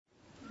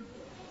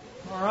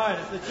All right,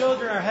 as the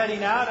children are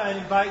heading out, I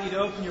invite you to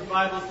open your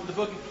Bibles to the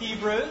book of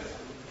Hebrews.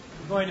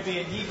 We're going to be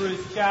in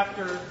Hebrews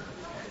chapter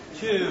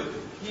 2.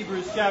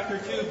 Hebrews chapter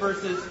 2,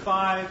 verses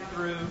 5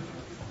 through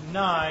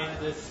 9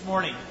 this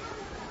morning.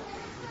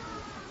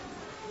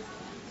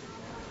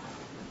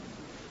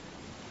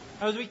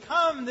 As we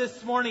come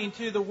this morning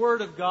to the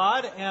Word of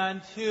God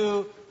and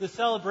to the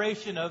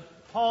celebration of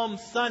Palm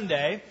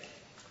Sunday,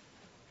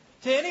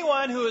 to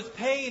anyone who is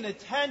paying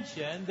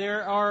attention,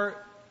 there are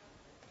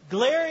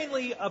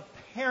glaringly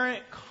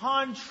apparent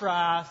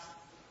contrasts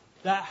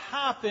that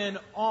happen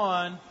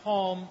on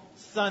Palm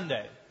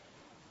Sunday.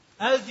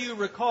 As you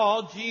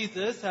recall,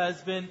 Jesus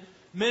has been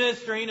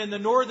ministering in the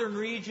northern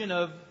region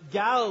of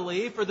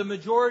Galilee for the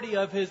majority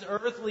of his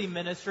earthly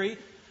ministry,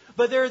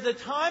 but there is a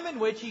time in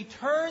which he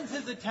turns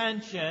his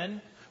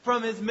attention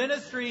from his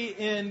ministry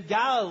in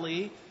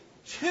Galilee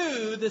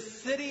to the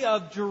city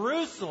of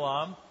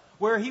Jerusalem,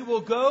 where he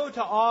will go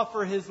to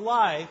offer his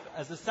life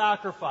as a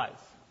sacrifice.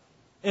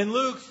 In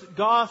Luke's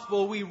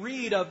Gospel, we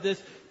read of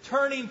this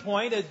turning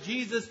point as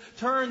Jesus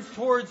turns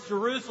towards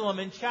Jerusalem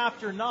in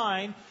chapter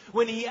 9,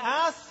 when he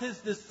asks his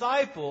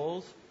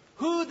disciples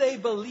who they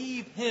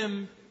believe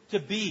him to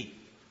be.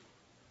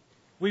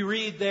 We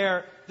read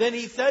there, "Then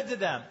he said to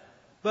them,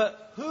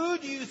 'But who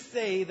do you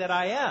say that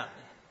I am?'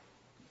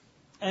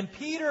 And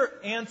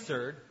Peter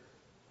answered,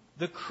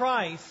 'The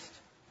Christ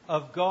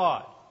of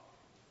God.'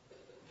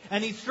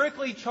 And he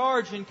strictly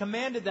charged and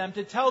commanded them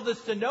to tell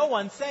this to no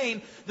one,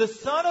 saying, 'The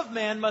Son of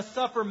Man must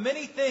suffer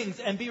many things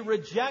and be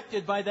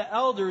rejected by the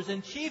elders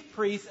and chief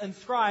priests and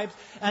scribes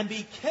and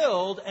be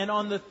killed, and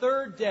on the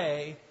third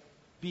day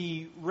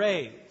be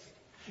raised.'"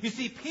 You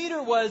see,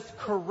 Peter was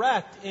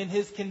correct in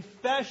his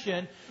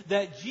confession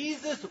that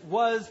Jesus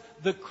was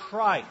the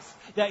Christ,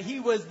 that he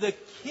was the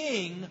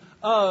King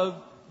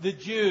of the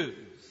Jews.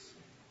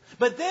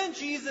 But then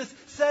Jesus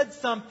said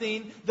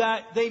something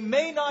that they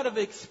may not have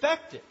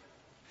expected.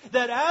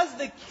 That as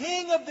the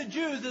King of the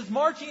Jews is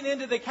marching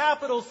into the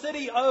capital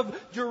city of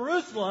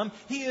Jerusalem,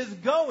 he is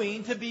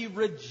going to be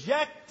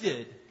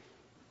rejected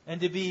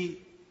and to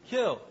be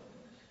killed.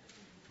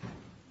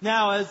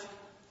 Now, as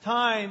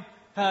time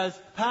has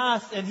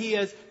passed and he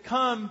has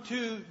come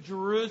to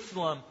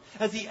Jerusalem,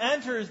 as he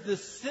enters the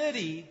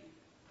city,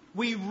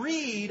 we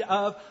read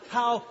of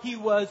how he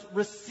was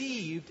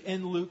received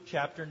in Luke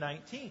chapter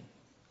 19.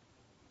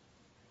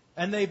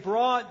 "And they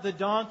brought the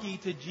donkey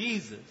to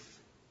Jesus.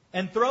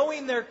 And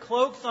throwing their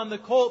cloaks on the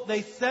colt,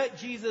 they set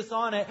Jesus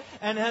on it.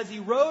 And as he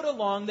rode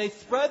along, they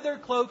spread their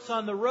cloaks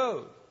on the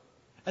road.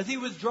 As he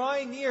was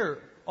drawing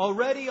near,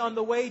 already on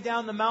the way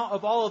down the Mount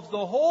of Olives,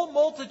 the whole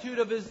multitude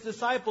of his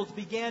disciples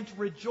began to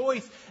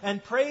rejoice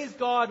and praise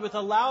God with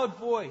a loud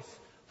voice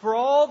for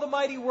all the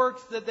mighty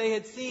works that they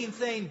had seen,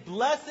 saying,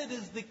 'Blessed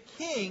is the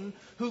King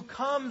who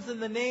comes in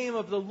the name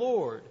of the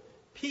Lord.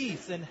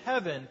 Peace in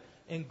heaven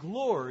and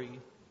glory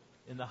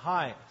in the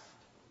highest.'"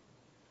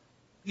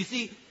 You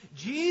see,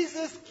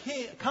 Jesus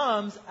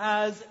comes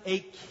as a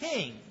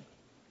king,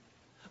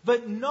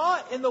 but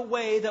not in the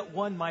way that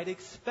one might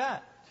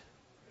expect.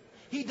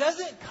 He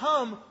doesn't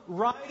come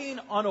riding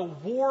on a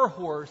war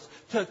horse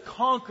to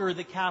conquer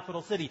the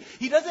capital city.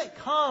 He doesn't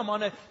come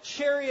on a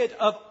chariot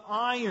of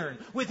iron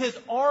with his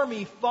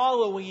army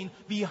following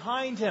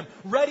behind him,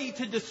 ready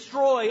to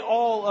destroy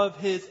all of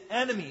his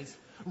enemies.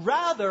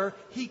 Rather,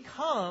 he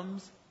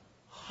comes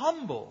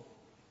humble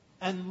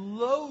and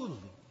lowly,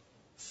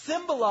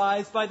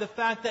 symbolized by the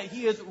fact that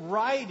he is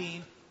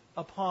riding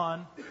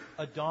upon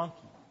a donkey.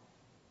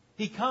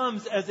 He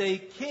comes as a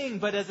king,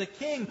 but as a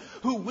king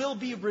who will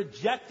be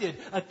rejected,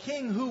 a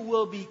king who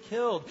will be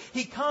killed.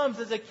 He comes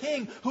as a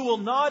king who will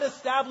not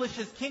establish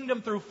his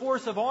kingdom through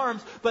force of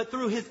arms, but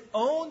through his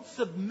own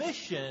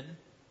submission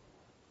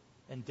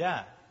and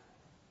death.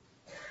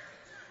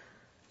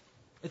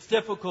 It's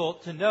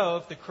difficult to know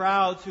if the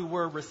crowds who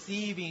were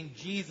receiving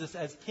Jesus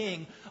as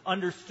king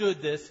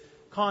understood this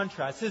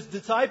contrast. His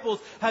disciples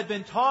had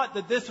been taught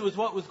that this was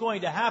what was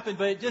going to happen,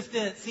 but it just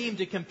didn't seem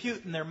to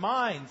compute in their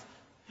minds.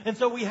 And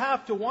so we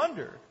have to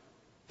wonder,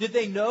 did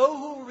they know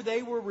who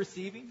they were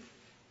receiving?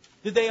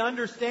 Did they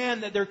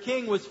understand that their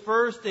king was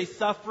first a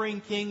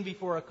suffering king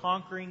before a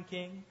conquering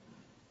king?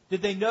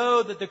 Did they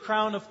know that the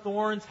crown of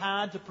thorns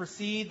had to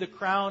precede the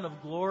crown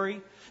of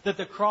glory? That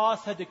the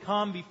cross had to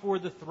come before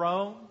the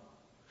throne?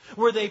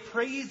 Were they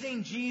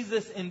praising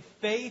Jesus in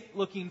faith,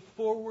 looking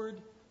forward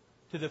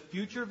to the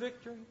future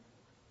victory?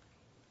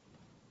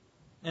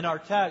 In our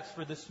text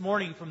for this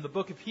morning from the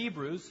book of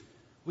Hebrews,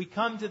 we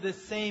come to this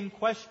same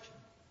question.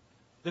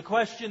 The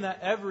question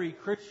that every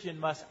Christian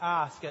must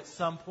ask at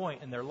some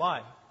point in their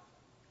life.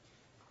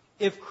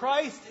 If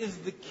Christ is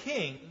the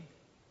King,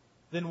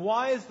 then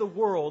why is the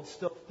world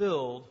still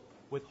filled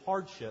with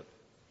hardship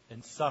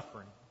and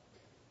suffering?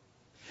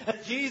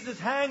 As Jesus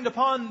hanged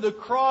upon the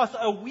cross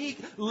a week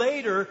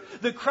later,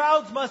 the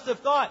crowds must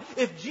have thought,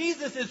 if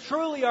Jesus is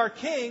truly our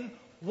King,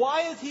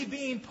 why is he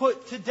being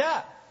put to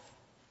death?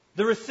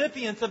 The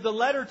recipients of the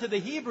letter to the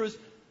Hebrews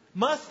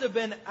must have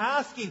been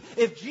asking,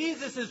 if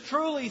Jesus is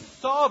truly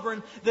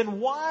sovereign, then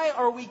why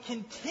are we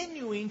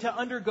continuing to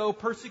undergo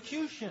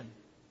persecution?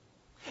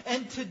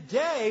 And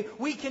today,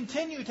 we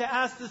continue to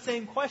ask the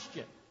same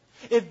question.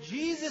 If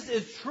Jesus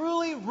is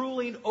truly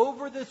ruling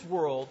over this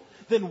world,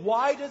 then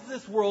why does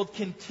this world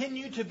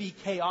continue to be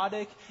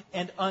chaotic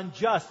and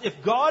unjust?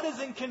 If God is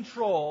in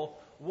control,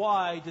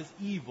 why does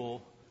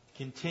evil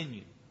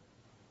continue?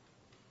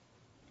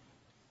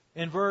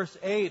 In verse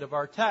 8 of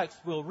our text,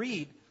 we'll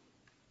read,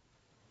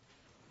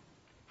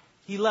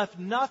 He left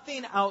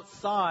nothing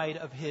outside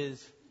of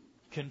His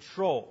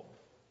control.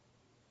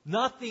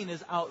 Nothing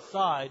is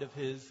outside of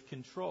His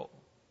control.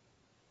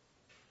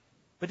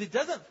 But it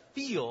doesn't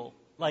feel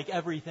like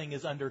everything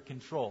is under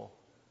control,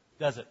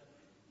 does it?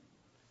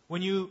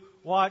 When you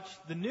watch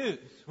the news,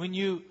 when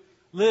you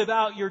live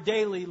out your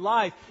daily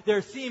life,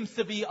 there seems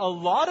to be a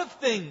lot of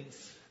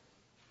things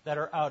that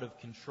are out of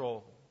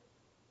control.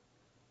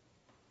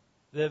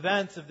 The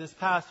events of this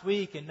past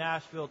week in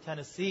Nashville,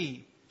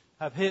 Tennessee,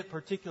 have hit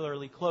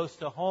particularly close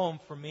to home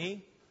for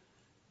me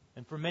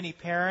and for many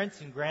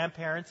parents and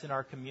grandparents in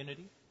our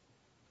community.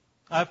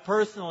 I've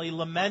personally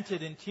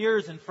lamented in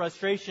tears and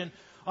frustration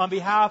on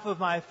behalf of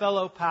my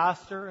fellow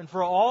pastor and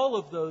for all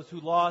of those who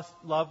lost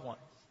loved ones.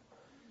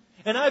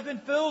 And I've been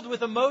filled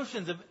with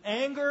emotions of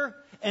anger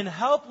and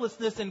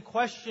helplessness and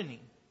questioning.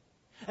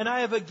 And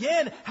I have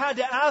again had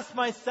to ask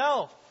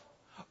myself,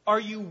 are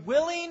you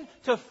willing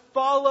to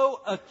follow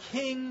a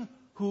king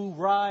who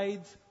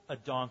rides a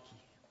donkey?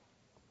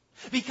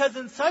 Because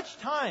in such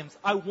times,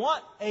 I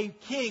want a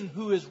king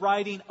who is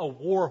riding a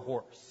war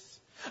horse.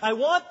 I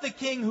want the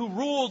king who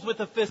rules with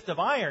a fist of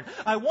iron.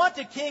 I want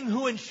a king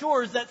who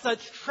ensures that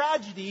such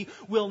tragedy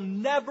will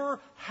never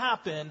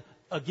happen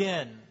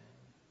again.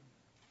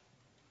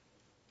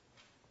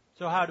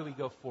 So how do we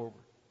go forward?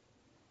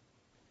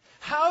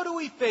 How do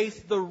we face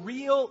the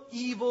real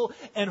evil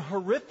and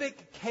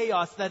horrific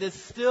chaos that is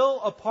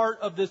still a part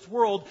of this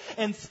world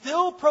and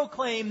still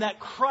proclaim that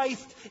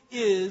Christ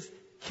is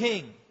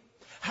King?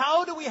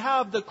 How do we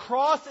have the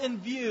cross in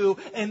view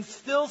and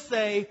still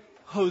say,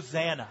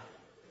 Hosanna?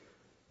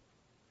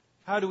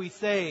 How do we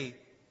say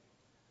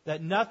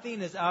that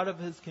nothing is out of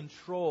His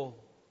control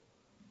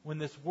when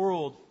this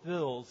world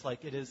feels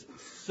like it is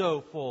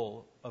so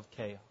full of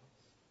chaos?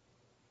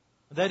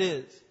 That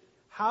is,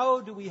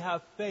 how do we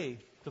have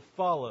faith to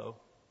follow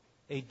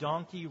a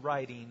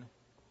donkey-riding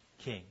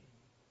king?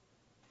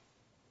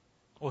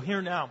 Well,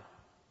 hear now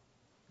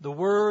the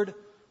word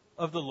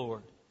of the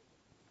Lord.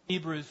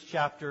 Hebrews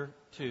chapter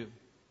 2.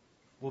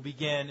 We'll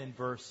begin in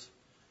verse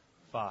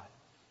 5.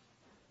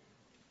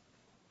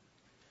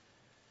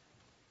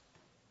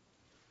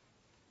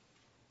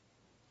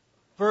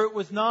 For it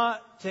was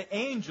not to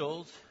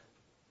angels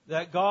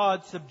that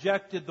God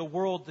subjected the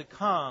world to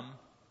come,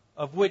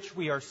 of which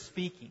we are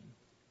speaking.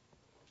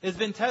 It has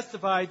been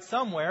testified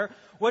somewhere,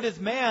 what is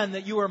man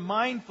that you are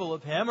mindful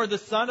of him, or the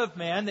son of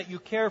man that you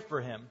care for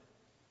him?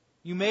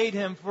 You made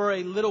him for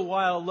a little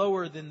while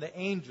lower than the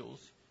angels.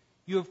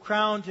 You have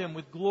crowned him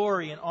with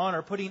glory and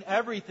honor, putting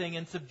everything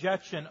in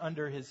subjection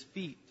under his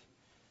feet.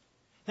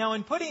 Now,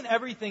 in putting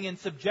everything in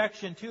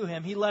subjection to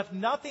him, he left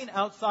nothing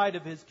outside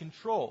of his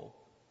control.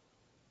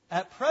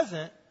 At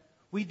present,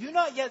 we do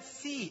not yet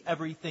see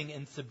everything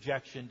in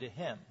subjection to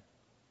him.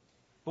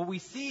 But we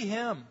see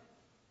him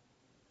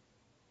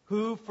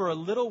who for a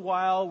little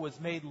while was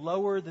made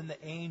lower than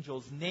the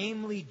angels,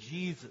 namely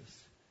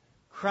Jesus,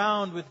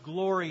 crowned with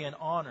glory and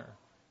honor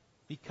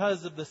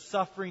because of the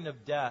suffering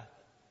of death,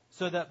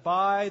 so that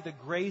by the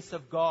grace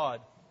of God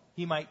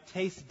he might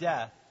taste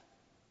death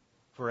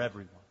for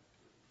everyone.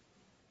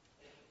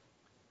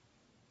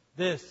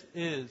 This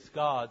is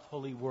God's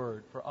holy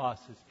word for us,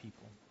 His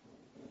people.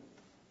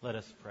 Let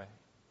us pray.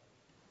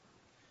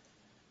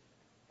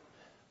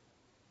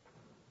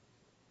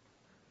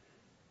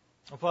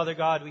 Oh, Father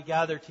God, we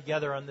gather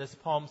together on this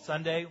Palm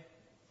Sunday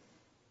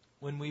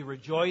when we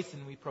rejoice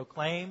and we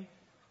proclaim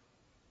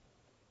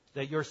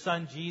that your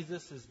Son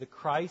Jesus is the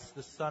Christ,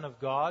 the Son of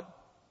God,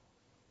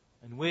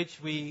 in which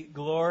we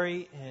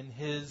glory in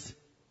His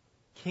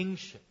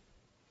kingship.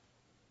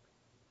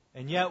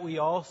 And yet we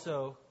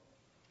also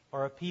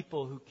are a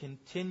people who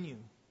continue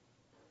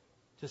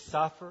to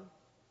suffer,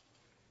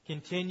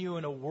 continue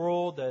in a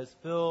world that is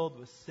filled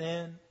with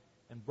sin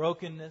and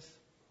brokenness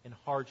and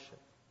hardship.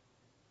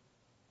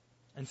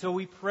 And so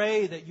we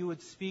pray that you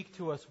would speak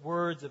to us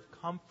words of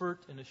comfort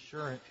and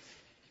assurance,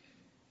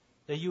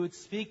 that you would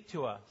speak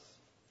to us,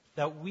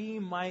 that we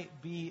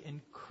might be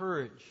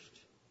encouraged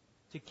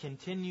to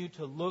continue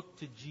to look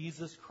to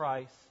Jesus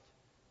Christ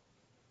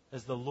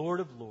as the Lord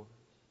of Lords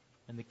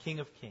and the King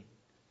of Kings.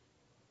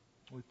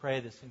 We pray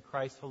this in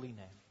Christ's holy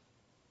name.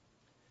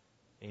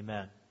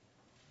 Amen.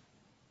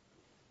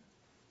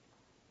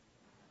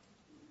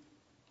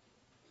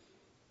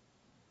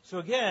 So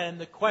again,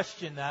 the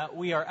question that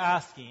we are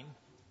asking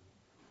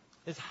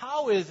is,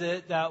 how is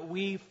it that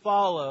we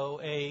follow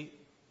a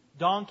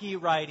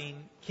donkey-riding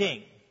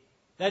king?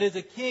 That is,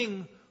 a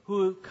king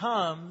who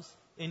comes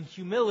in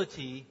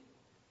humility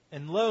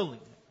and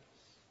lowliness.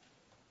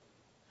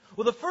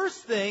 Well, the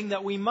first thing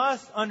that we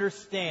must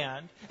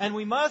understand, and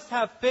we must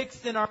have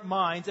fixed in our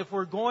minds if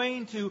we're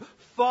going to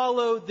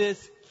follow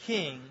this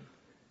king,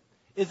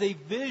 is a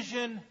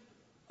vision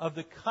of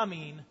the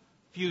coming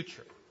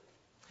future.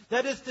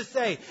 That is to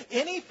say,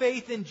 any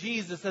faith in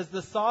Jesus as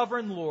the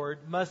sovereign Lord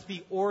must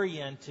be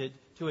oriented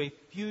to a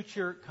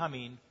future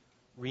coming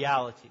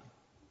reality.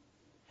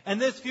 And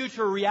this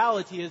future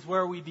reality is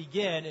where we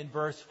begin in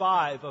verse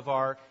 5 of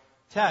our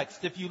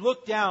text. If you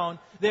look down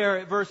there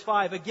at verse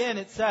 5, again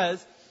it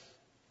says,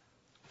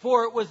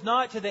 "For it was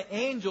not to the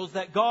angels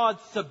that God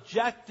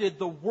subjected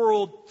the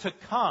world to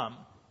come,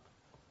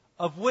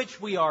 of which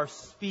we are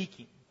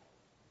speaking."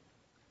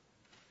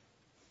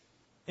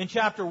 In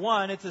chapter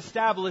 1, it's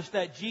established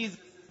that Jesus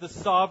is the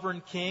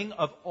sovereign king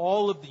of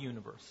all of the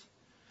universe.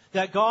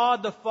 That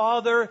God the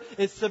Father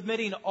is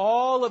submitting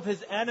all of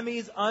His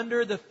enemies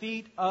under the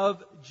feet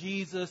of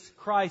Jesus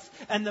Christ.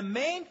 And the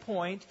main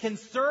point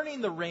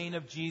concerning the reign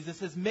of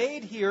Jesus is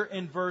made here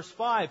in verse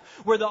 5,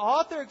 where the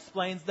author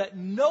explains that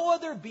no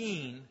other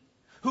being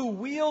who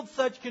wields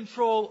such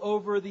control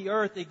over the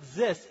earth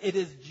exists. It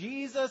is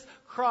Jesus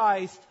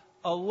Christ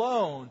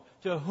alone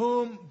to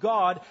whom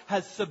God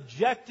has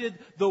subjected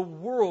the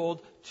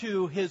world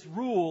to His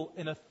rule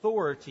and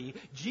authority.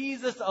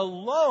 Jesus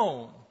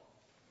alone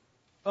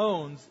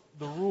owns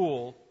the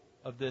rule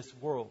of this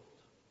world.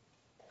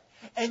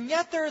 And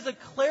yet there is a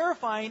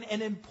clarifying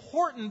and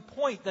important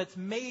point that's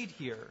made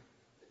here.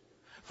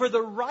 For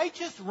the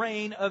righteous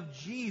reign of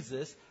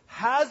Jesus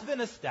has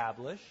been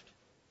established,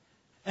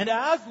 and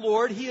as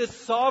Lord, He is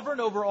sovereign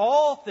over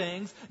all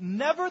things.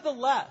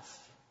 Nevertheless,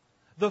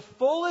 the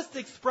fullest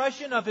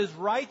expression of His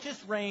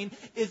righteous reign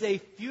is a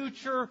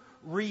future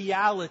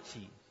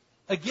reality.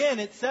 Again,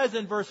 it says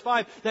in verse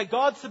 5 that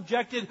God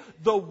subjected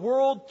the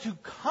world to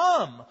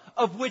come,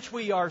 of which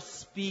we are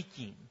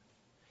speaking.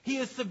 He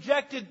has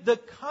subjected the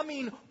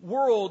coming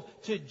world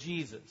to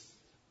Jesus.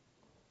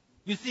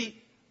 You see,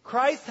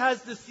 Christ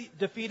has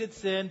defeated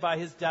sin by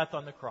His death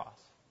on the cross.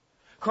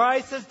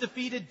 Christ has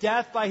defeated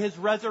death by His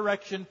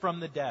resurrection from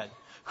the dead.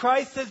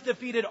 Christ has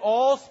defeated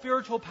all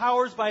spiritual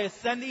powers by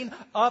ascending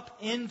up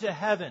into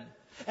heaven.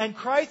 And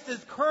Christ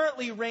is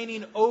currently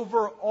reigning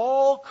over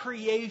all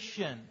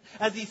creation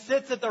as He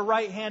sits at the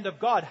right hand of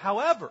God.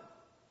 However,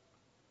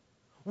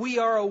 we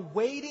are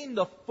awaiting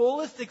the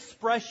fullest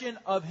expression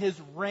of His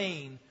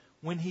reign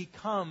when He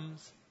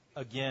comes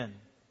again.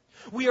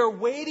 We are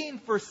waiting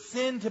for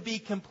sin to be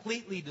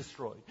completely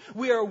destroyed.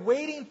 We are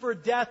waiting for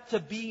death to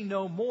be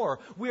no more.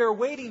 We are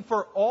waiting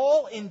for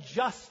all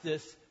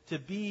injustice to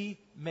be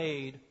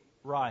made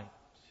right.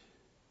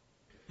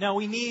 Now,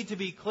 we need to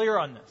be clear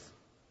on this.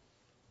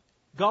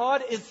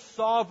 God is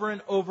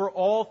sovereign over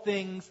all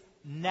things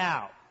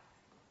now,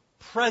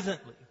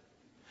 presently,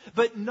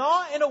 but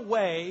not in a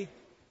way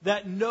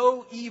that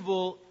no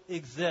evil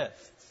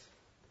exists.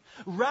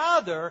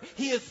 Rather,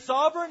 He is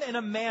sovereign in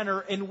a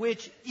manner in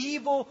which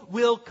evil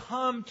will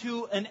come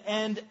to an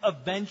end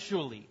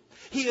eventually.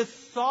 He is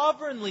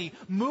sovereignly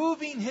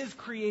moving His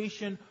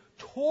creation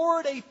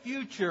toward a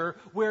future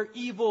where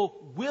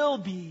evil will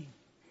be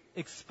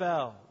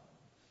expelled.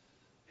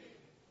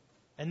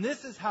 And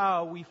this is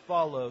how we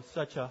follow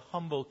such a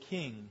humble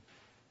King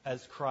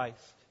as Christ.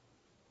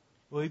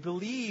 We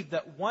believe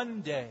that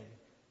one day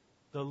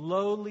the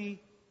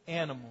lowly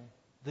animal,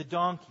 the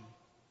donkey,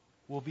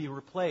 will be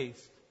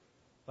replaced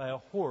by a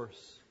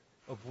horse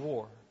of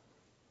war.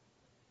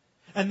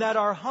 And that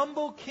our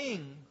humble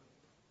King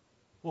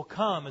will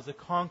come as a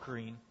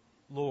conquering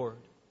Lord.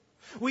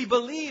 We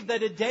believe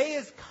that a day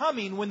is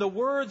coming when the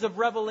words of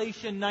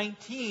Revelation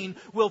 19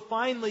 will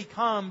finally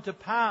come to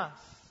pass.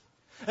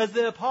 As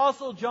the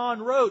Apostle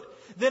John wrote,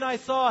 "Then I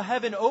saw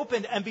heaven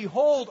opened, and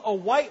behold, a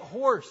white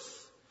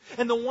horse.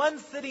 And the one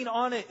sitting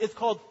on it is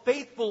called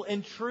Faithful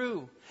and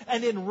True.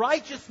 And in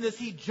righteousness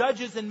He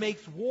judges and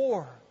makes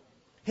war.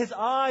 His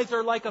eyes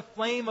are like a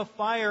flame of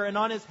fire, and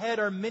on His head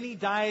are many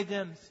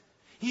diadems.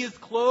 He is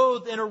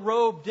clothed in a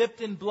robe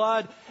dipped in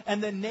blood,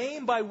 and the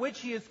name by which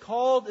He is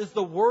called is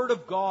the Word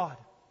of God.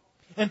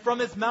 And from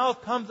His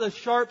mouth comes a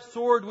sharp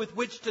sword with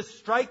which to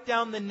strike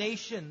down the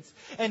nations,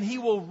 and He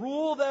will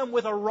rule them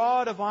with a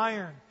rod of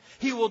iron.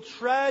 He will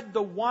tread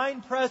the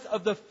winepress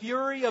of the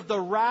fury of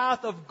the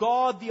wrath of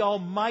God the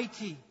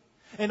Almighty.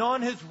 And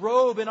on His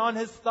robe and on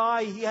His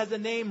thigh He has a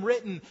name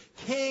written,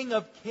 King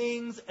of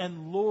Kings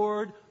and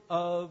Lord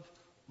of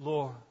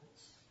Lords."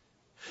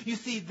 You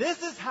see,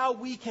 this is how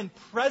we can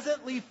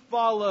presently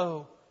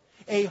follow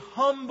a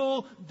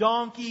humble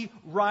donkey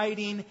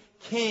riding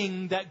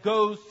king that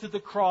goes to the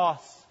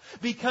cross.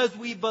 Because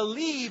we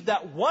believe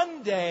that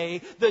one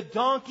day the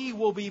donkey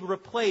will be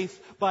replaced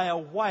by a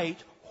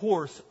white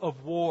horse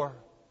of war.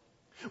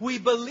 We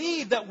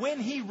believe that when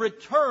He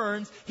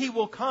returns, He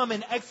will come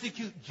and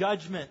execute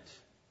judgment.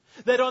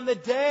 That on the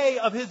day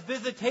of His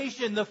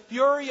visitation, the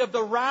fury of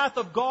the wrath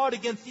of God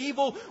against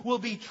evil will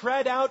be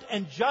tread out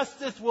and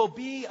justice will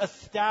be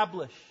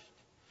established.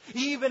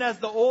 Even as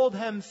the old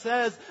hymn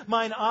says,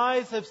 "Mine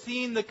eyes have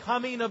seen the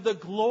coming of the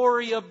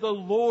glory of the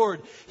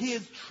Lord. He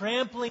is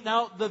trampling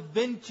out the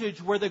vintage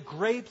where the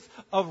grapes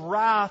of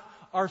wrath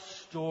are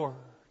stored."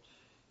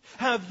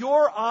 Have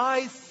your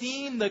eyes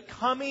seen the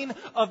coming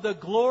of the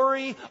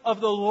glory of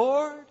the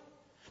Lord?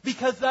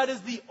 Because that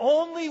is the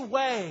only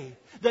way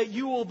that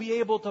you will be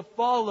able to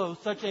follow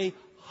such a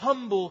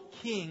humble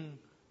King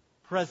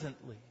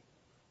presently.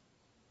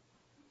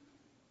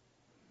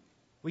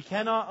 We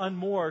cannot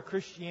unmoor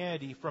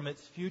Christianity from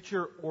its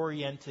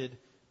future-oriented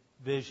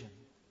vision.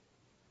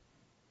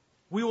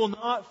 We will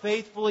not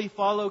faithfully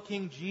follow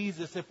King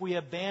Jesus if we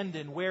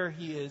abandon where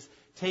He is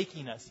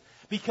taking us.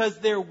 Because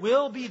there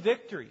will be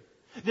victory.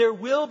 There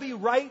will be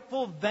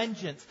rightful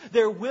vengeance.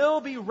 There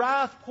will be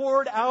wrath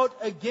poured out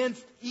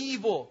against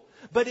evil.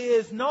 But it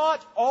is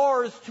not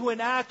ours to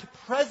enact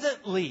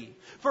presently.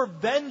 For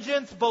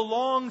vengeance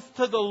belongs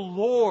to the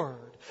Lord.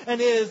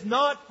 And it is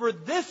not for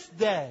this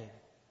day.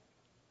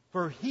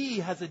 For He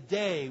has a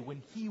day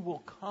when He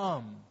will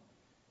come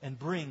and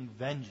bring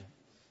vengeance.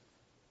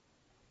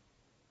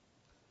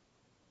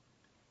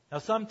 Now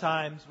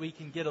sometimes we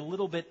can get a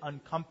little bit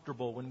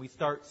uncomfortable when we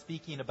start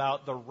speaking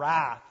about the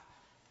wrath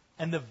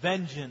and the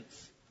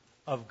vengeance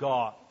of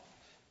God.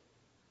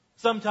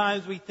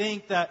 Sometimes we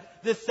think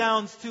that this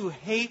sounds too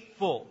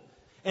hateful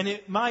and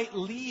it might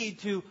lead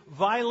to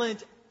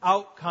violent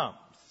outcomes.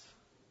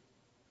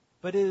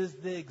 But it is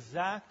the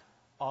exact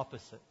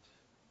opposite.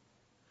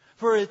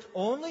 For it's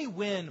only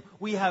when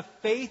we have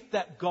faith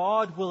that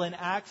God will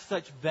enact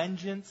such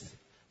vengeance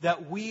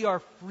that we are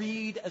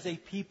freed as a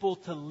people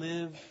to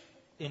live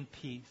in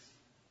peace.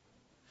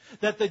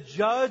 That the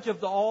judge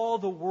of all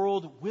the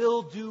world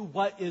will do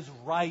what is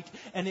right,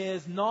 and it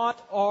is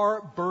not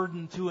our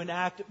burden to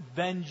enact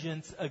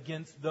vengeance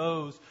against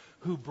those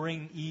who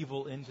bring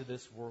evil into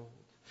this world.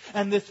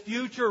 And this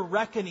future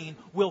reckoning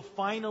will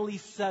finally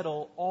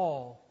settle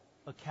all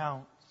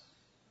accounts.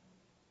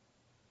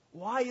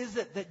 Why is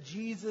it that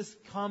Jesus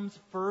comes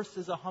first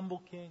as a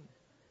humble king?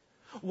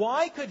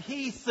 Why could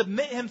He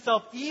submit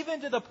Himself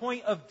even to the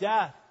point of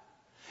death?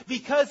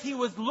 Because He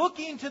was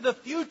looking to the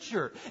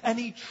future and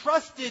He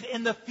trusted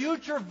in the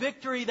future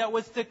victory that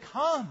was to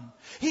come.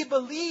 He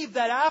believed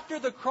that after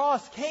the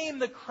cross came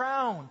the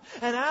crown,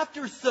 and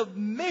after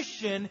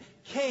submission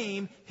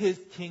came His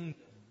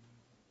kingdom.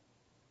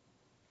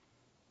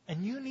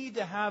 And you need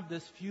to have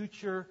this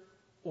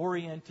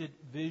future-oriented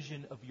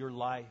vision of your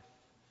life.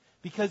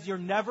 Because you're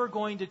never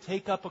going to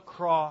take up a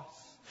cross.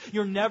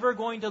 You're never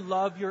going to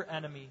love your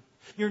enemy.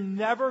 You're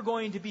never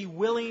going to be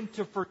willing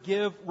to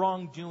forgive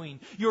wrongdoing.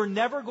 You're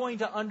never going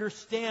to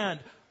understand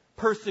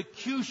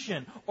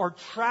persecution or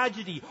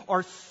tragedy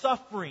or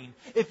suffering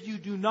if you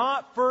do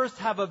not first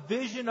have a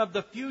vision of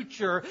the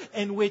future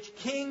in which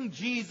King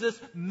Jesus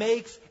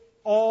makes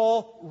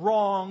all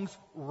wrongs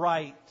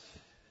right.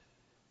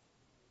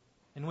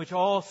 In which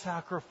all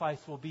sacrifice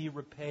will be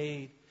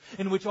repaid.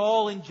 In which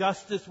all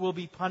injustice will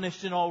be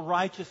punished and all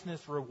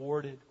righteousness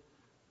rewarded.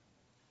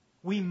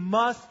 We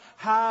must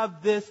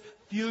have this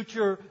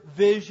future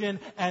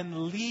vision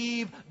and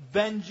leave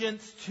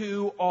vengeance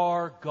to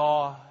our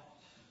God.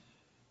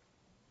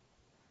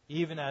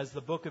 Even as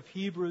the book of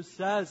Hebrews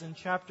says in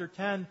chapter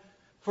 10,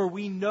 for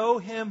we know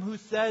Him who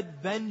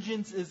said,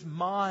 vengeance is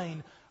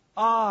mine,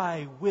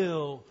 I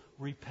will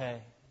repay.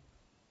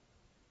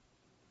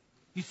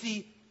 You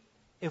see,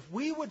 if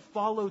we would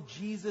follow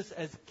Jesus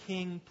as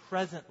King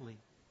presently,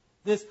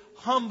 this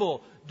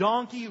humble,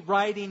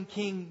 donkey-riding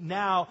king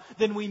now,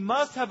 then we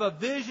must have a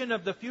vision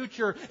of the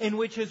future in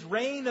which His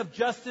reign of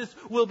justice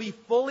will be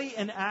fully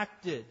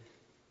enacted,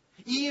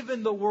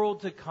 even the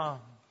world to come.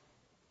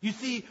 You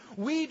see,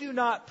 we do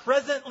not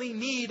presently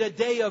need a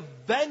day of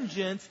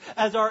vengeance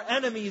as our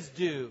enemies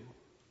do,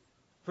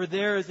 for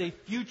there is a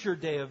future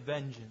day of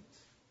vengeance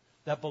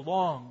that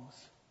belongs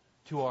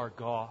to our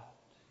God.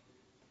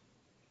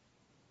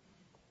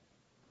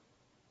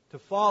 To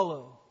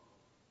follow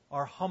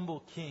our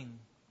humble King,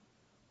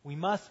 we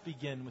must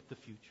begin with the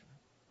future.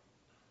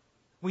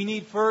 We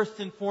need first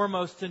and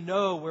foremost to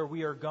know where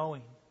we are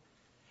going.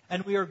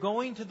 And we are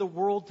going to the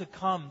world to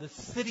come, the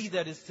city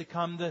that is to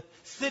come, the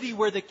city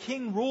where the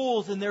King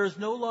rules and there is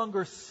no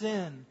longer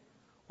sin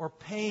or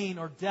pain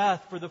or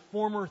death, for the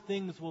former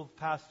things will have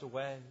passed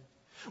away.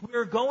 We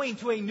are going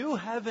to a new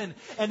heaven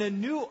and a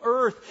new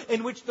earth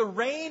in which the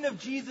reign of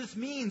Jesus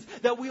means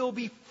that we will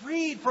be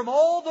freed from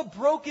all the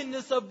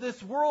brokenness of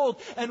this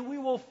world, and we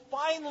will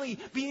finally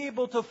be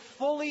able to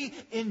fully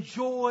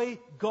enjoy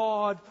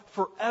God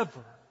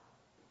forever.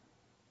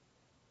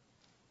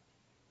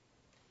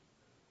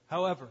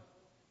 However,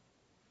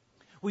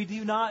 we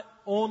do not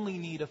only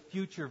need a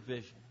future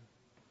vision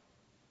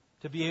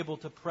to be able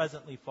to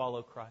presently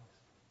follow Christ.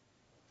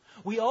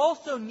 We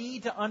also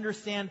need to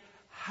understand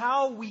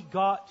how we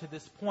got to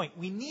this point.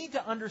 We need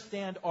to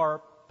understand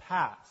our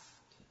past.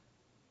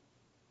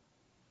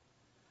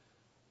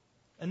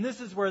 And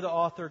this is where the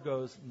author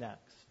goes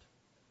next.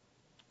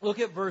 Look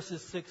at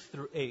verses 6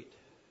 through 8.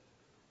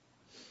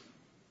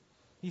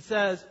 He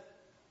says,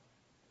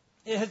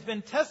 it has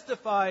been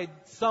testified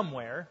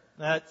somewhere,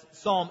 that's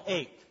Psalm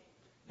 8.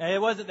 Now,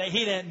 it wasn't that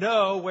he didn't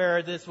know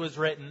where this was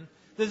written.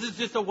 This is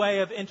just a way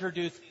of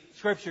introducing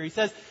Scripture. He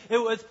says, it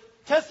was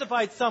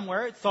testified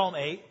somewhere, it's Psalm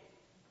 8.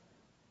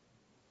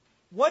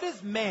 What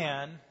is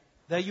man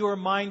that you are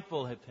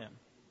mindful of him?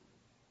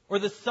 Or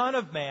the son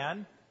of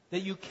man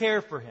that you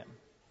care for him?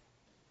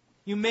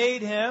 You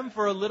made him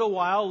for a little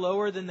while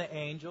lower than the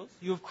angels.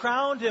 You have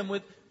crowned him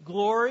with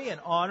glory and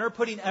honor,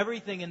 putting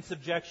everything in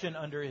subjection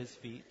under his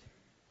feet.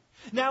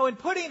 Now, in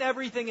putting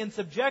everything in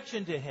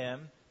subjection to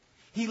him,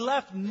 he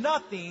left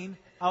nothing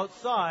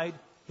outside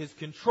his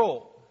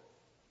control.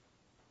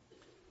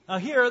 Now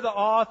here, the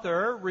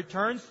author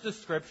returns to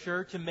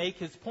Scripture to make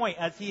his point,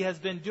 as he has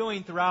been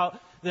doing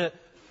throughout the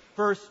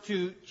first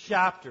 2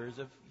 chapters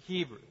of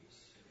Hebrews.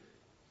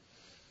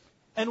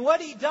 And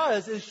what he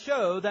does is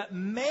show that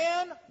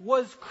man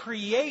was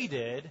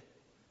created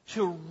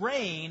to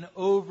reign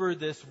over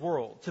this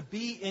world, to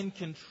be in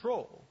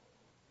control.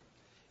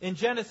 In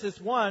Genesis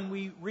 1,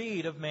 we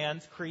read of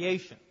man's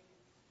creation.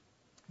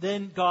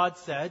 Then God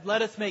said,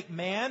 "Let us make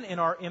man in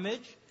our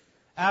image,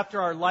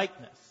 after our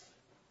likeness,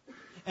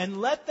 and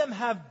let them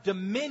have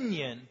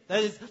dominion,"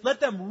 that is, let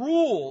them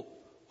rule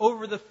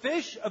over the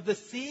fish of the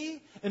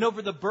sea, and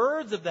over the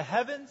birds of the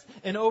heavens,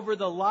 and over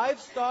the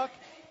livestock,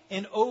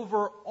 and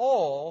over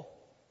all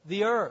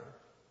the earth.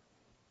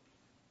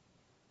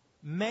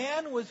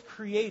 Man was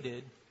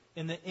created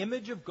in the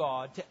image of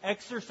God to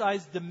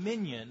exercise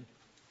dominion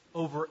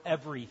over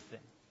everything.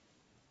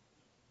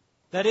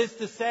 That is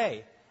to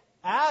say,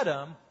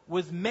 Adam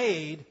was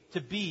made to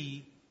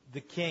be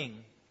the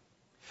king.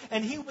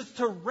 And he was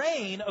to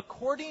reign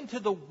according to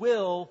the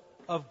will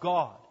of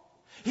God.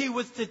 He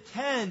was to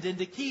tend and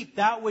to keep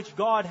that which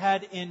God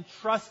had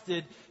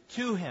entrusted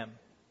to him.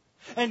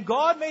 And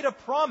God made a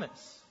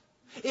promise.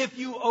 If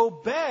you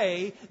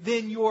obey,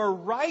 then your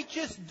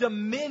righteous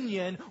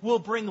dominion will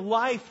bring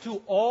life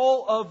to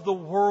all of the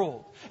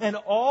world. And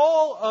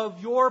all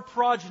of your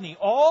progeny,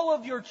 all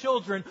of your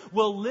children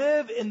will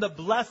live in the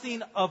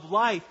blessing of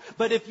life.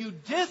 But if you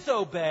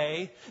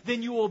disobey,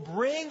 then you will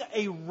bring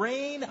a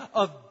reign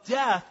of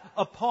death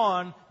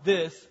upon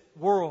this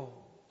world.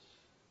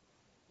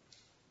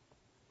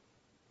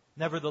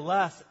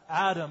 Nevertheless,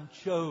 Adam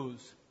chose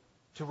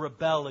to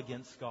rebel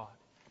against God.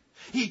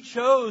 He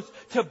chose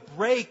to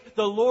break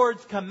the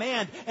Lord's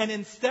command. And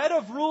instead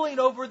of ruling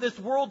over this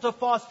world to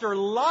foster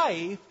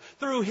life,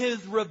 through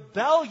his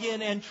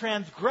rebellion and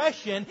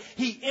transgression,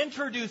 he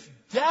introduced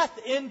death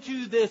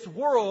into this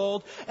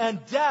world,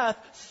 and death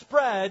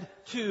spread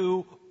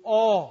to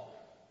all.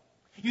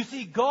 You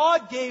see,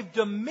 God gave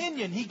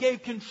dominion. He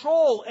gave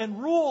control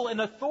and rule and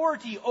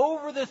authority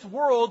over this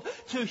world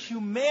to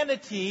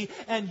humanity,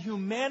 and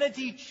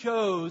humanity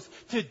chose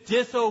to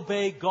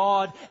disobey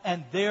God,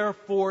 and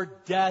therefore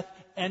death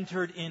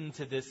entered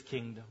into this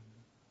kingdom.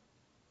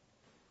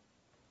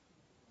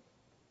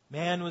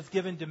 Man was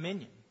given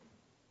dominion,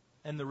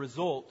 and the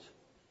result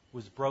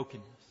was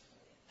brokenness.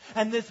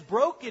 And this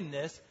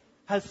brokenness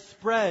has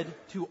spread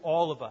to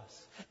all of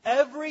us.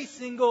 Every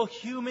single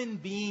human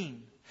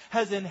being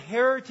has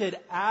inherited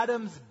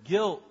Adam's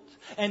guilt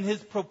and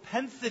his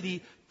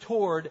propensity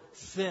toward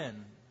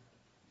sin.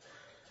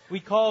 We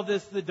call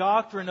this the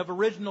doctrine of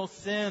original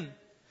sin.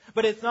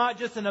 But it's not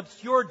just an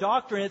obscure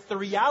doctrine, it's the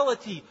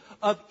reality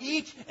of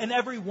each and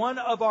every one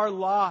of our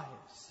lives.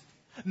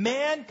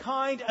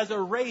 Mankind as a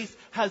race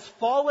has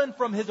fallen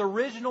from his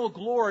original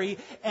glory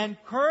and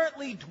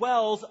currently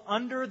dwells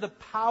under the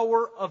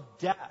power of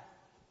death.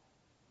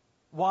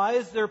 Why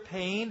is there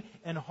pain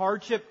and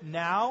hardship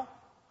now?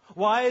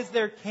 Why is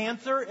there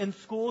cancer and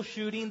school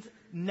shootings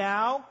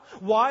now?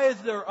 Why is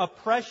there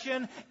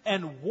oppression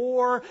and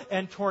war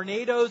and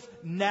tornadoes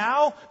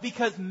now?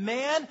 Because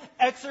man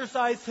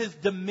exercised his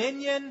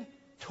dominion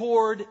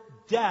toward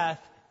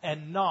death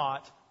and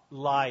not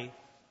life.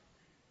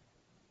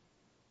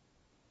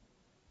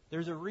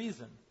 There's a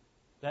reason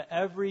that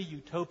every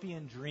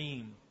utopian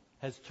dream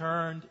has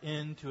turned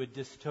into a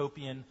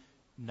dystopian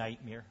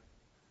nightmare.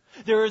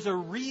 There is a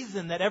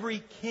reason that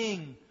every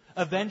king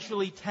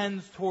eventually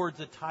tends towards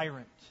a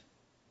tyrant.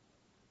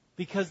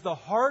 Because the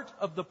heart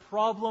of the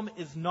problem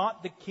is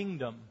not the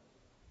kingdom,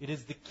 it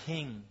is the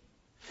king.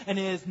 And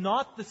it is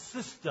not the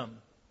system,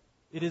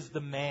 it is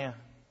the man.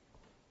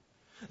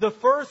 The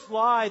first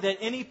lie that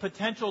any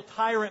potential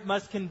tyrant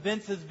must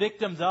convince his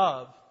victims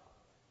of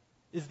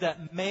is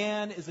that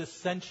man is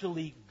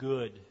essentially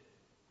good.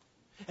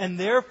 And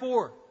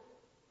therefore,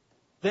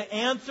 the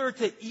answer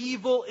to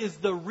evil is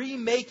the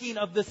remaking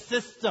of the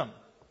system.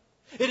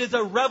 It is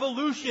a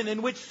revolution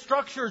in which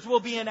structures will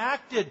be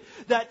enacted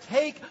that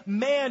take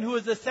man who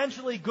is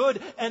essentially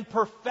good and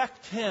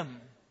perfect him.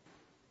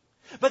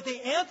 But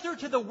the answer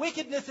to the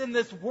wickedness in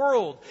this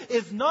world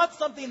is not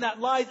something that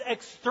lies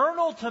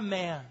external to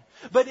man,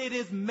 but it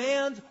is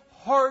man's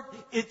heart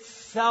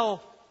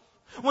itself.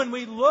 When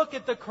we look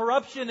at the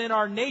corruption in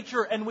our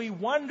nature and we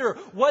wonder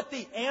what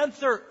the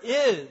answer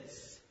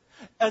is,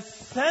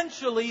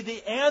 essentially,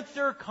 the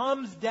answer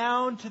comes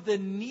down to the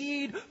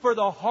need for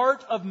the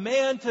heart of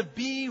man to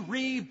be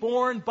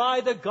reborn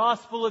by the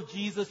gospel of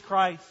Jesus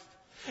Christ.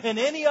 And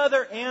any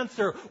other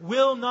answer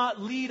will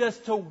not lead us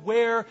to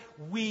where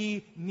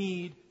we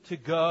need to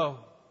go.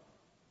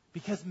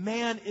 Because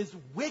man is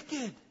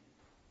wicked.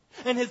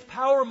 And his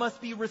power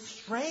must be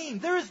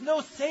restrained. There is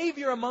no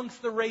savior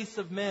amongst the race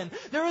of men.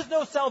 There is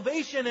no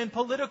salvation in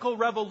political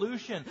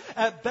revolution.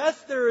 At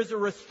best, there is a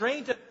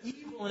restraint of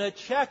evil seal and a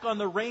check on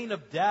the reign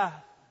of death.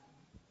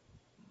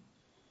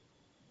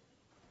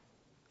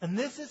 And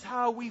this is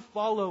how we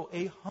follow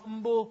a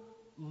humble,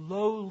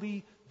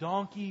 lowly,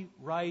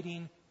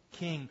 donkey-riding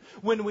king.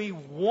 When we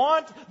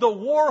want the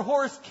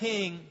warhorse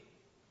king,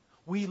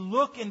 we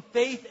look in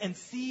faith and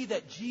see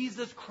that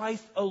Jesus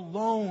Christ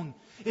alone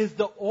is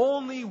the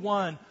only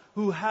one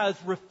who has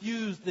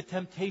refused the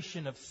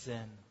temptation of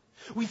sin.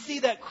 We see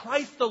that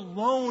Christ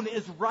alone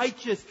is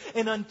righteous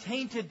and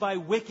untainted by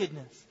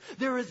wickedness.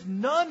 There is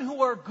none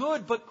who are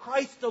good but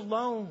Christ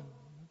alone.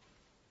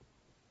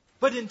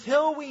 But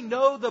until we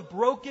know the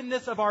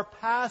brokenness of our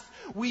past,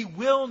 we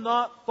will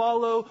not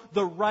follow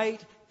the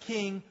right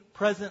king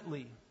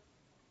presently.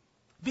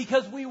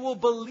 Because we will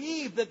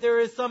believe that there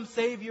is some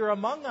Savior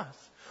among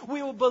us.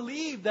 We will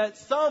believe that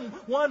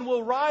someone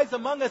will rise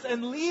among us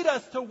and lead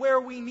us to where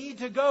we need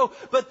to go.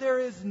 But there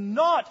is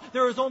not.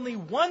 There is only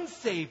one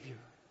Savior.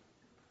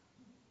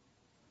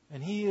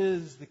 And He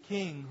is the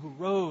King who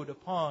rode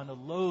upon a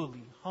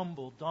lowly,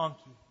 humble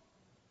donkey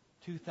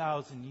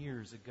 2,000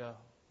 years ago.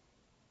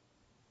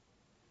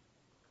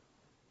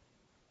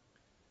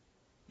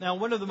 Now,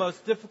 one of the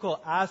most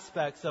difficult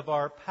aspects of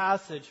our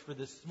passage for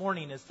this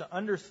morning is to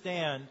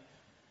understand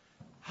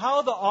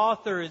how the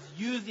author is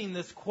using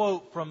this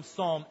quote from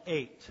Psalm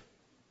 8.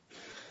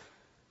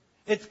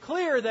 It's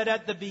clear that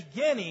at the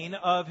beginning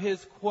of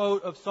his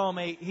quote of Psalm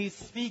 8, he's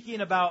speaking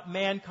about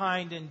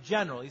mankind in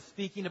general. He's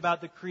speaking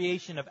about the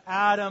creation of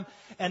Adam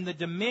and the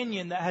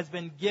dominion that has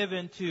been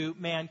given to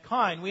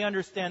mankind. We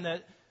understand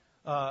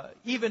that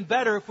even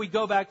better if we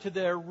go back to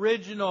the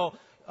original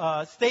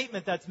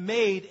statement that's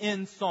made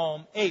in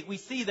Psalm 8. We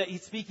see that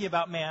he's speaking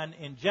about man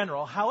in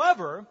general.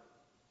 However,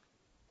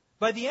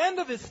 by the end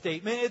of his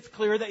statement, it's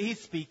clear that he's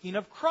speaking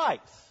of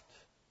Christ.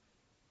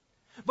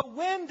 But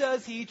when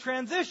does he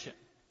transition?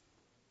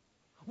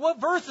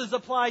 What verses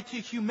apply to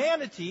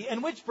humanity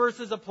and which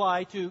verses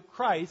apply to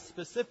Christ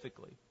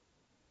specifically?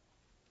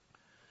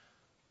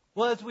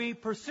 Well, as we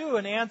pursue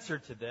an answer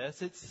to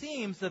this, it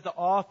seems that the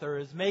author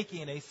is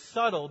making a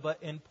subtle but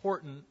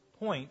important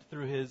point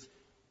through his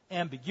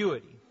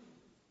ambiguity.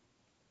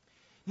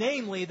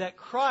 Namely, that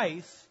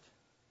Christ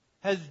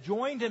has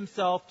joined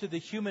himself to the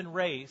human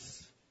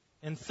race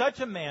in such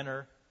a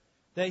manner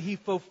that he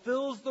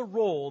fulfills the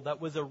role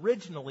that was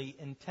originally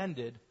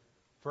intended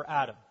for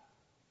Adam.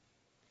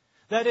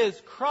 That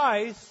is,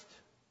 Christ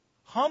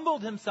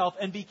humbled himself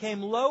and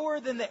became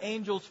lower than the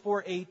angels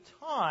for a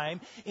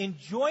time in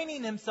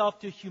joining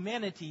himself to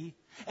humanity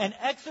and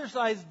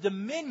exercised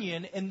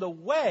dominion in the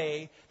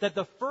way that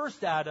the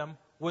first Adam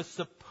was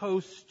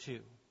supposed to.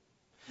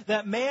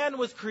 That man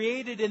was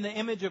created in the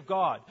image of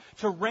God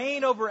to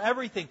reign over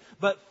everything,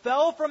 but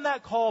fell from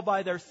that call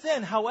by their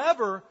sin.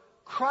 However,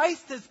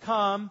 Christ has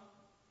come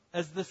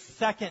as the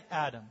second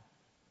Adam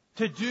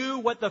to do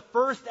what the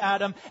first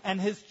Adam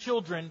and his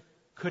children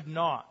could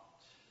not.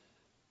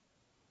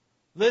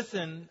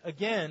 Listen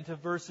again to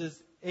verses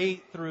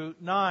 8 through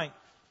 9.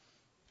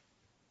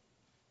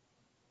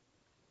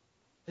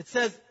 It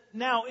says,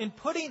 "Now in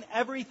putting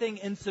everything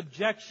in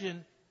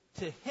subjection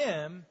to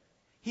him,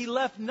 he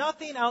left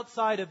nothing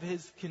outside of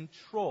his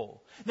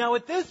control." Now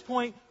at this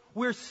point,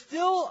 we're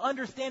still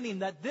understanding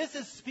that this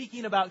is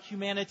speaking about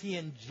humanity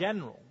in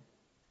general.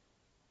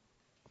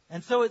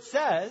 And so it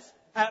says,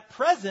 at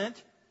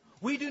present,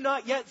 we do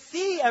not yet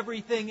see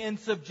everything in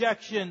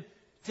subjection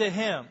to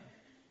him.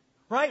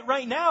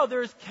 Right now,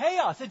 there's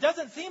chaos. It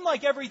doesn't seem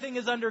like everything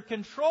is under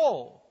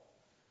control.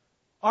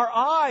 Our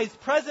eyes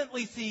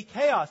presently see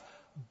chaos.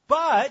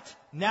 But,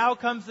 now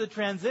comes the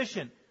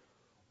transition.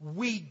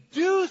 We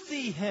do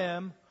see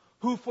him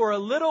who for a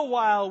little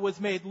while was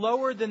made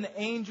lower than the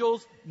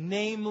angels,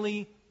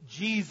 namely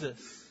Jesus,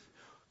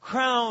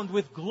 crowned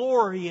with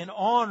glory and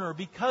honor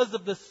because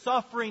of the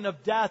suffering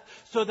of death,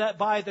 so that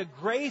by the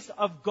grace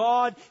of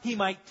God he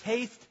might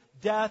taste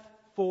death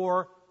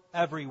for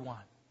everyone.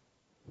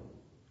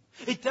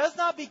 It does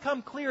not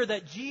become clear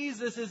that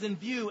Jesus is in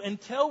view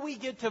until we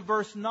get to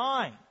verse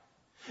 9.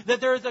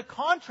 That there is a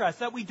contrast,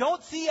 that we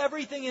don't see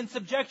everything in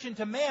subjection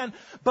to man,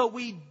 but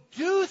we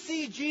do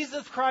see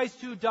Jesus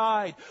Christ who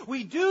died.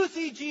 We do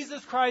see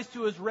Jesus Christ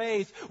who is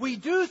raised. We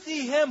do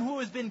see him who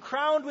has been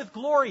crowned with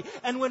glory.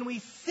 And when we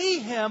see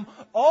him,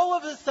 all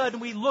of a sudden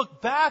we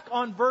look back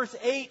on verse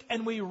 8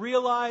 and we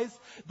realize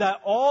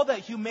that all that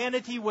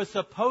humanity was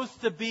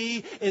supposed to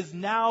be is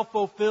now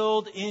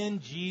fulfilled in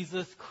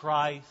Jesus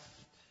Christ.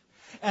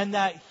 And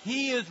that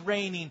he is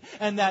reigning,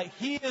 and that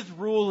he is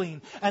ruling,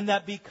 and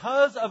that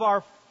because of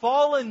our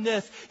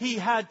fallenness, he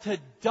had to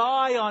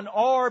die on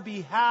our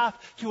behalf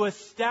to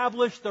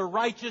establish the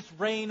righteous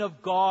reign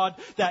of God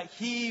that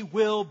he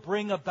will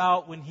bring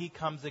about when he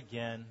comes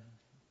again.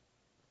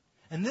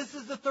 And this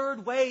is the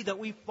third way that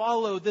we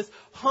follow this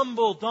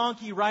humble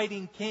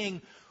donkey-riding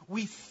king.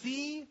 We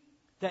see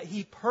that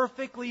he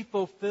perfectly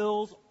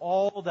fulfills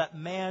all that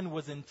man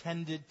was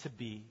intended to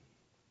be.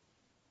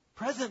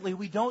 Presently,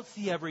 we don't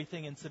see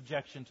everything in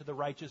subjection to the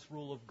righteous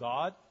rule of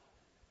God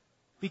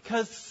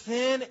because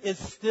sin is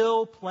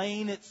still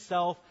playing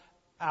itself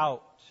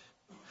out.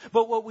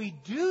 But what we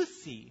do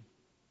see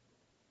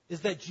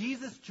is that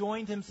Jesus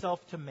joined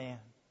himself to man,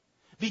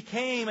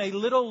 became a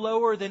little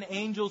lower than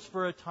angels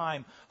for a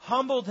time,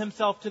 humbled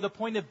himself to the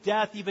point of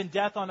death, even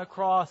death on a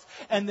cross,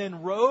 and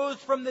then rose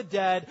from the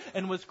dead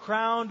and was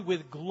crowned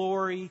with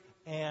glory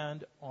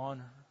and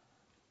honor.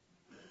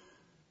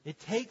 It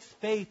takes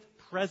faith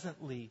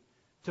presently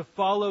to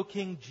follow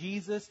King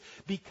Jesus,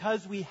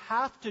 because we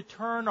have to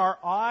turn our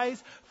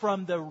eyes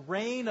from the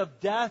reign of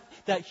death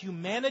that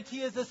humanity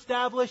has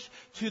established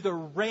to the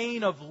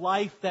reign of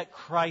life that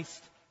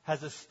Christ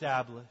has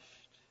established.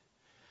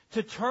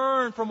 To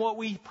turn from what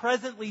we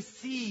presently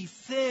see,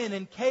 sin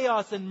and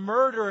chaos and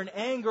murder and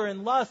anger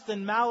and lust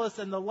and malice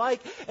and the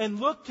like,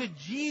 and look to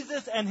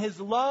Jesus and His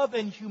love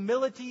and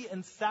humility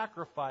and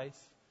sacrifice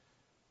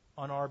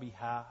on our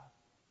behalf.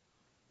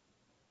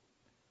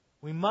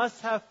 We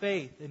must have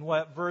faith in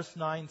what verse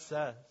 9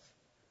 says,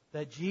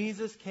 that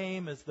Jesus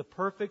came as the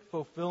perfect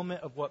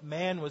fulfillment of what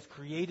man was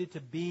created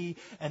to be,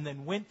 and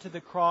then went to the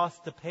cross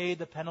to pay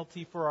the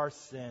penalty for our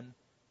sin.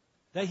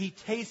 That He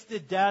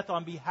tasted death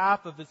on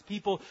behalf of His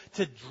people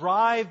to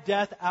drive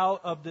death out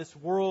of this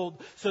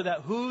world, so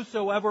that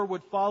whosoever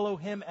would follow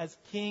Him as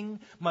King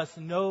must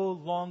no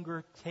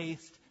longer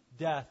taste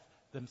death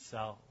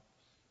themselves.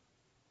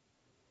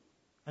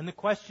 And the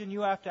question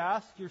you have to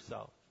ask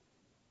yourself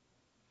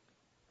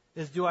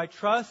is, do I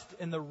trust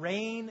in the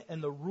reign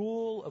and the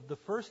rule of the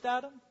first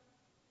Adam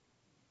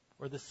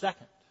or the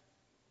second?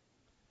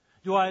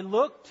 Do I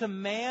look to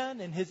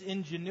man and his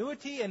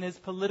ingenuity and his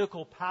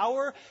political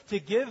power to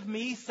give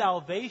me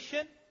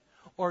salvation?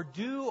 Or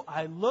do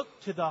I look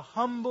to the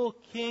humble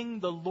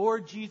King, the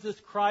Lord Jesus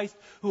Christ,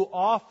 who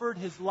offered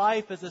His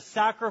life as a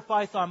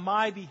sacrifice on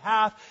my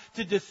behalf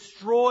to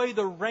destroy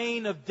the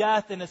reign of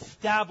death and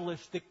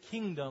establish the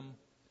kingdom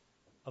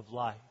of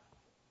life?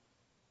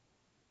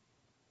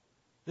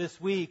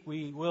 This week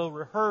we will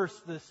rehearse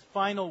this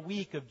final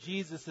week of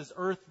Jesus'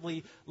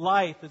 earthly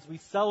life as we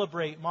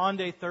celebrate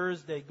Maundy,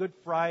 Thursday, Good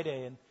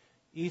Friday, and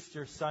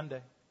Easter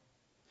Sunday.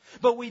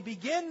 But we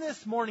begin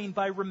this morning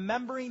by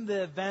remembering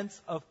the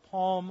events of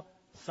Palm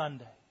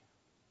Sunday.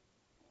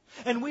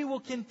 And we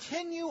will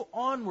continue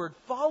onward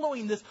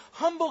following this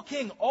humble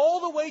King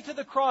all the way to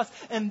the cross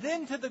and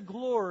then to the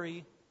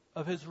glory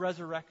of His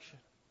resurrection.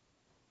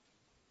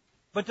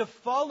 But to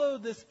follow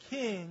this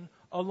King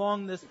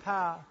along this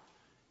path,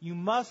 you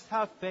must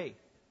have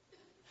faith.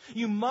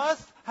 You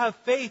must have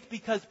faith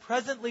because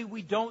presently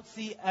we don't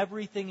see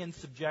everything in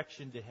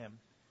subjection to Him.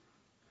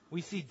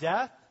 We see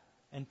death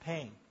and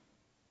pain.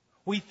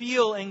 We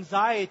feel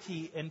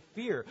anxiety and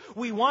fear.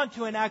 We want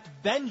to enact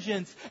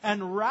vengeance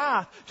and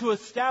wrath to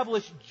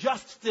establish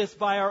justice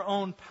by our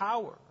own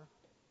power.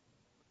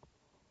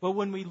 But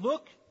when we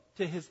look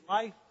to His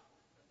life,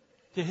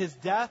 to His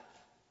death,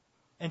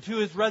 and to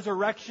His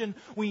resurrection,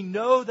 we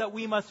know that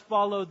we must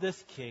follow this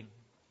King.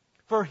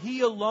 For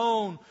He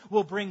alone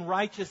will bring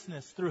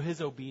righteousness through His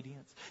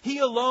obedience. He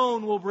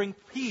alone will bring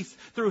peace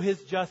through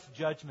His just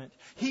judgment.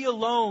 He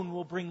alone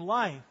will bring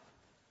life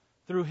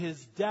through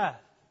His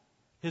death,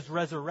 His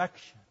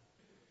resurrection,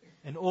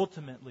 and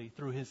ultimately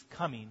through His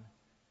coming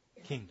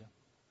kingdom.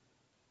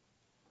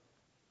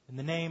 In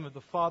the name of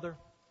the Father,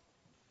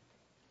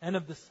 and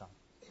of the Son,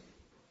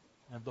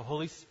 and of the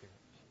Holy Spirit.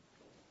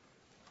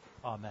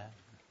 Amen.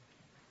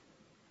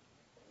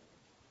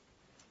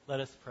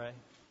 Let us pray.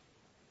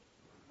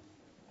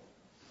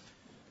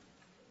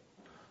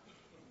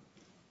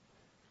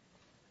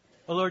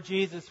 O Lord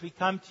Jesus, we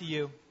come to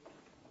You,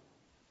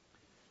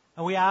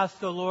 and we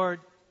ask, O Lord,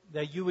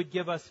 that You would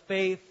give us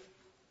faith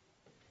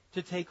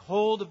to take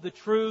hold of the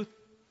truth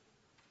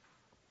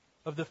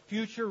of the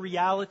future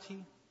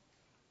reality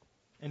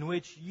in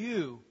which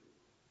You,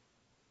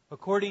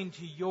 according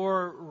to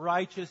Your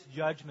righteous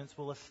judgments,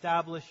 will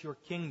establish Your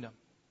kingdom.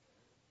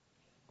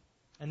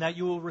 And that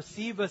You will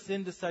receive us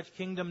into such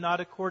kingdom not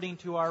according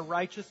to our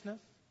righteousness,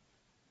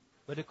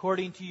 but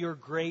according to Your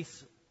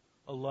grace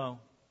alone.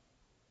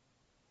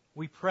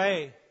 We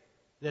pray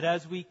that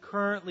as we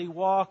currently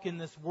walk in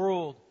this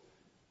world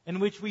in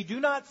which we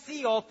do not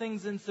see all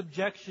things in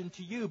subjection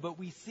to You, but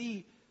we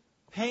see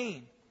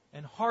pain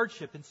and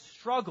hardship and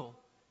struggle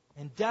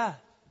and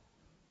death,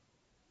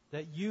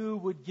 that You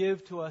would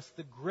give to us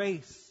the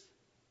grace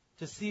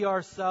to see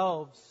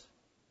ourselves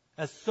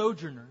as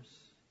sojourners,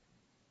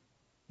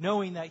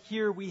 knowing that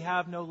here we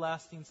have no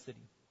lasting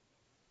city,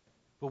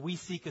 but we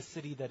seek a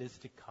city that is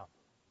to come.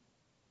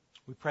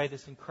 We pray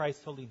this in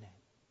Christ's holy name.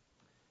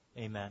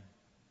 Amen.